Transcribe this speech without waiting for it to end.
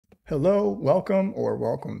Hello, welcome, or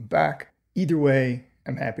welcome back. Either way,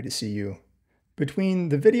 I'm happy to see you. Between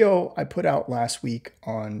the video I put out last week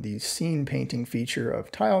on the scene painting feature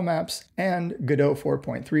of Tilemaps and Godot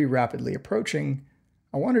 4.3 rapidly approaching,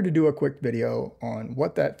 I wanted to do a quick video on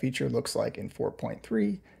what that feature looks like in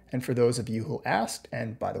 4.3. And for those of you who asked,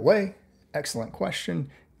 and by the way, excellent question,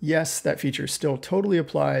 yes, that feature still totally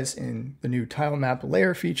applies in the new TileMap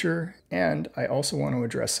Layer feature, and I also want to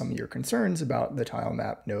address some of your concerns about the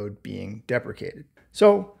TileMap node being deprecated.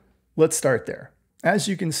 So let's start there. As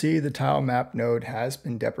you can see, the TileMap node has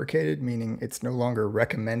been deprecated, meaning it's no longer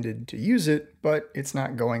recommended to use it, but it's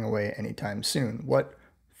not going away anytime soon. What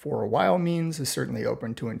for a while means is certainly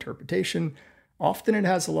open to interpretation. Often it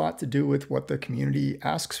has a lot to do with what the community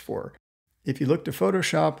asks for. If you look to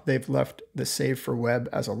Photoshop, they've left the Save for Web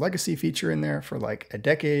as a legacy feature in there for like a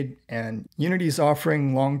decade, and Unity's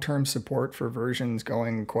offering long-term support for versions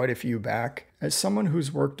going quite a few back. As someone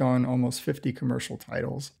who's worked on almost 50 commercial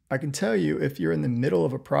titles, I can tell you if you're in the middle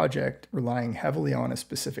of a project relying heavily on a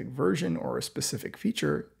specific version or a specific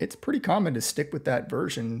feature, it's pretty common to stick with that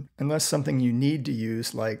version unless something you need to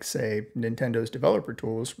use, like say Nintendo's developer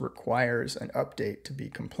tools, requires an update to be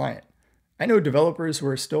compliant. I know developers who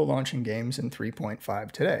are still launching games in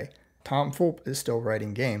 3.5 today. Tom Fulp is still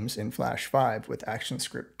writing games in Flash 5 with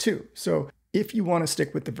ActionScript 2. So if you want to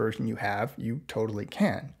stick with the version you have, you totally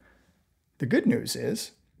can. The good news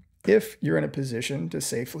is, if you're in a position to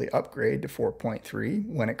safely upgrade to 4.3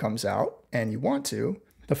 when it comes out, and you want to,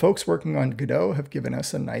 the folks working on Godot have given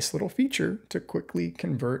us a nice little feature to quickly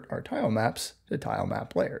convert our tile maps to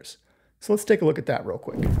TileMap Layers. So let's take a look at that real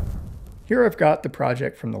quick. Here I've got the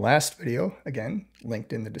project from the last video, again,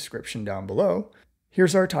 linked in the description down below.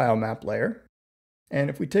 Here's our TileMap layer. And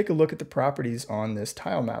if we take a look at the properties on this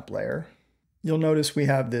TileMap layer, you'll notice we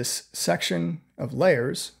have this section of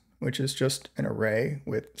layers, which is just an array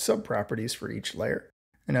with subproperties for each layer.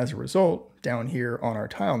 And as a result, down here on our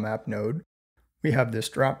TileMap node, we have this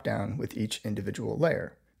dropdown with each individual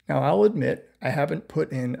layer. Now I'll admit I haven't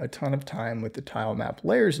put in a ton of time with the TileMap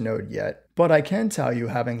Layers node yet, but I can tell you,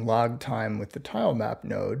 having logged time with the TileMap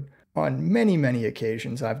node, on many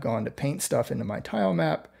occasions I've gone to paint stuff into my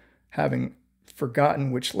tilemap, having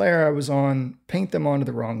forgotten which layer I was on, paint them onto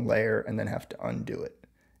the wrong layer, and then have to undo it.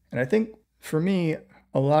 And I think for me,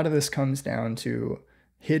 a lot of this comes down to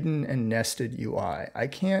hidden and nested UI. I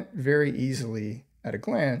can't very easily, at a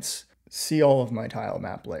glance, see all of my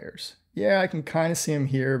TileMap layers. Yeah, I can kind of see them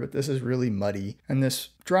here, but this is really muddy, and this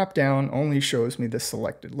drop-down only shows me the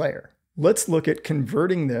selected layer. Let's look at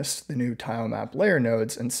converting this to the new TileMap Layer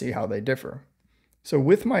nodes and see how they differ. So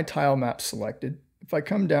with my tilemap selected, if I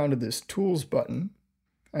come down to this Tools button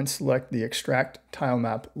and select the Extract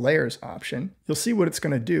TileMap Layers option, you'll see what it's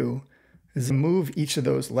going to do is move each of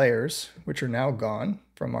those layers, which are now gone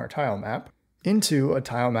from our tilemap, into a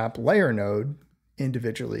TileMap Layer node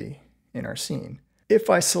individually in our scene. If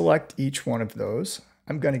I select each one of those,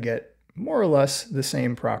 I'm going to get more or less the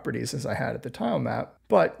same properties as I had at the tilemap,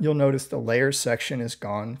 but you'll notice the layers section is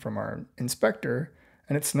gone from our inspector,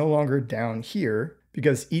 and it's no longer down here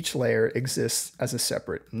because each layer exists as a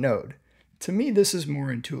separate node. To me, this is more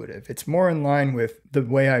intuitive. It's more in line with the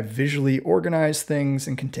way I visually organize things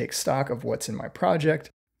and can take stock of what's in my project.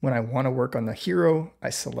 When I want to work on the hero, I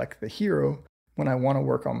select the hero. When I want to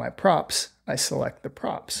work on my props, I select the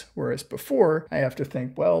props. Whereas before, I have to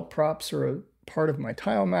think, well, props are a part of my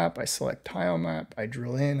tile map. I select tile map, I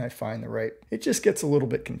drill in, I find the right. It just gets a little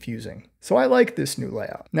bit confusing. So I like this new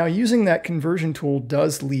layout. Now, using that conversion tool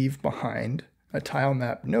does leave behind a tile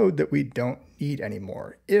map node that we don't need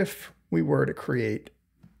anymore. If we were to create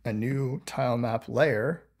a new tile map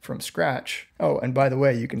layer from scratch. Oh, and by the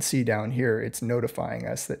way, you can see down here, it's notifying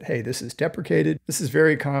us that, hey, this is deprecated. This is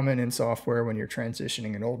very common in software when you're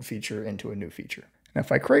transitioning an old feature into a new feature. And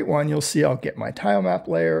if I create one, you'll see I'll get my TileMap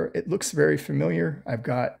layer. It looks very familiar. I've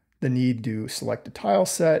got the need to select a tile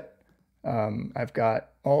set. I've got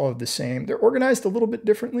all of the same. They're organized a little bit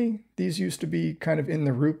differently. These used to be kind of in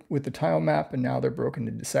the root with the tile map, and now they're broken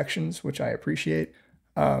into sections, which I appreciate.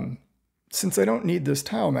 Since I don't need this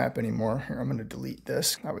tile map anymore, here, I'm going to delete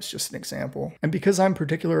this. That was just an example. And because I'm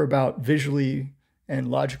particular about visually and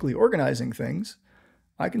logically organizing things,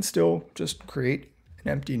 I can still just create an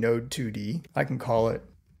empty node 2D. I can call it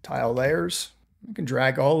tile layers. I can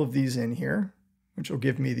drag all of these in here, which will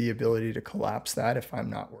give me the ability to collapse that if I'm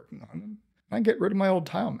not working on them. I get rid of my old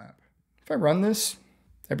tile map. If I run this,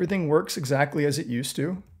 everything works exactly as it used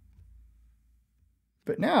to.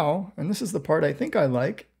 But now, and this is the part I think I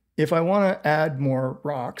like, if I want to add more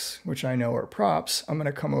rocks, which I know are props, I'm going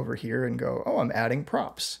to come over here and go, oh, I'm adding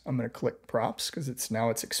props. I'm going to click props because it's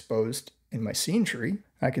exposed in my scene tree.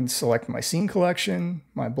 I can select my scene collection,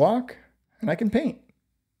 my block, and I can paint.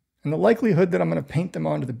 And the likelihood that I'm going to paint them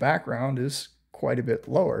onto the background is quite a bit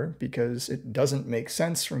lower because it doesn't make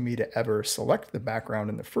sense for me to ever select the background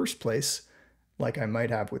in the first place, like I might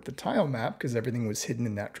have with the tile map because everything was hidden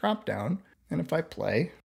in that dropdown. And if I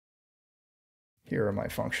play, here are my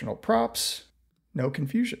functional props, no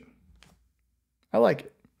confusion. I like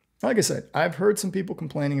it. Like I said, I've heard some people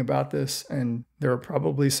complaining about this, and there are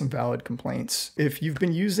probably some valid complaints. If you've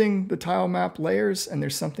been using the TileMap layers and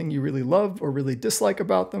there's something you really love or really dislike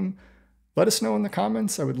about them, let us know in the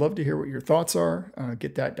comments. I would love to hear what your thoughts are.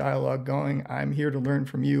 Get that dialogue going. I'm here to learn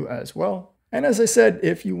from you as well. And as I said,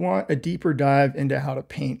 if you want a deeper dive into how to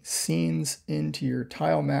paint scenes into your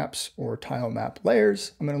tile maps or TileMap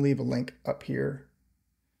layers, I'm going to leave a link up here.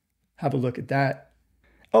 Have a look at that.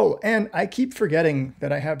 Oh, and I keep forgetting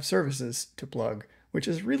that I have services to plug, which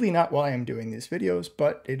is really not why I'm doing these videos,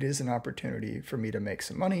 but it is an opportunity for me to make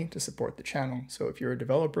some money to support the channel. So if you're a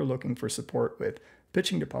developer looking for support with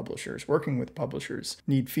pitching to publishers, working with publishers,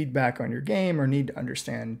 need feedback on your game, or need to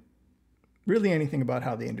understand really anything about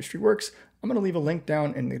how the industry works, I'm going to leave a link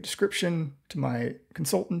down in the description to my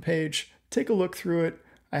consultant page. Take a look through it.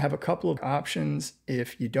 I have a couple of options.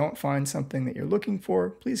 If you don't find something that you're looking for,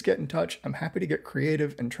 please get in touch. I'm happy to get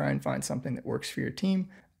creative and try and find something that works for your team.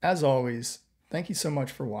 As always, thank you so much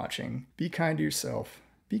for watching. Be kind to yourself,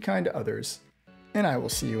 be kind to others, and I will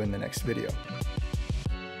see you in the next video.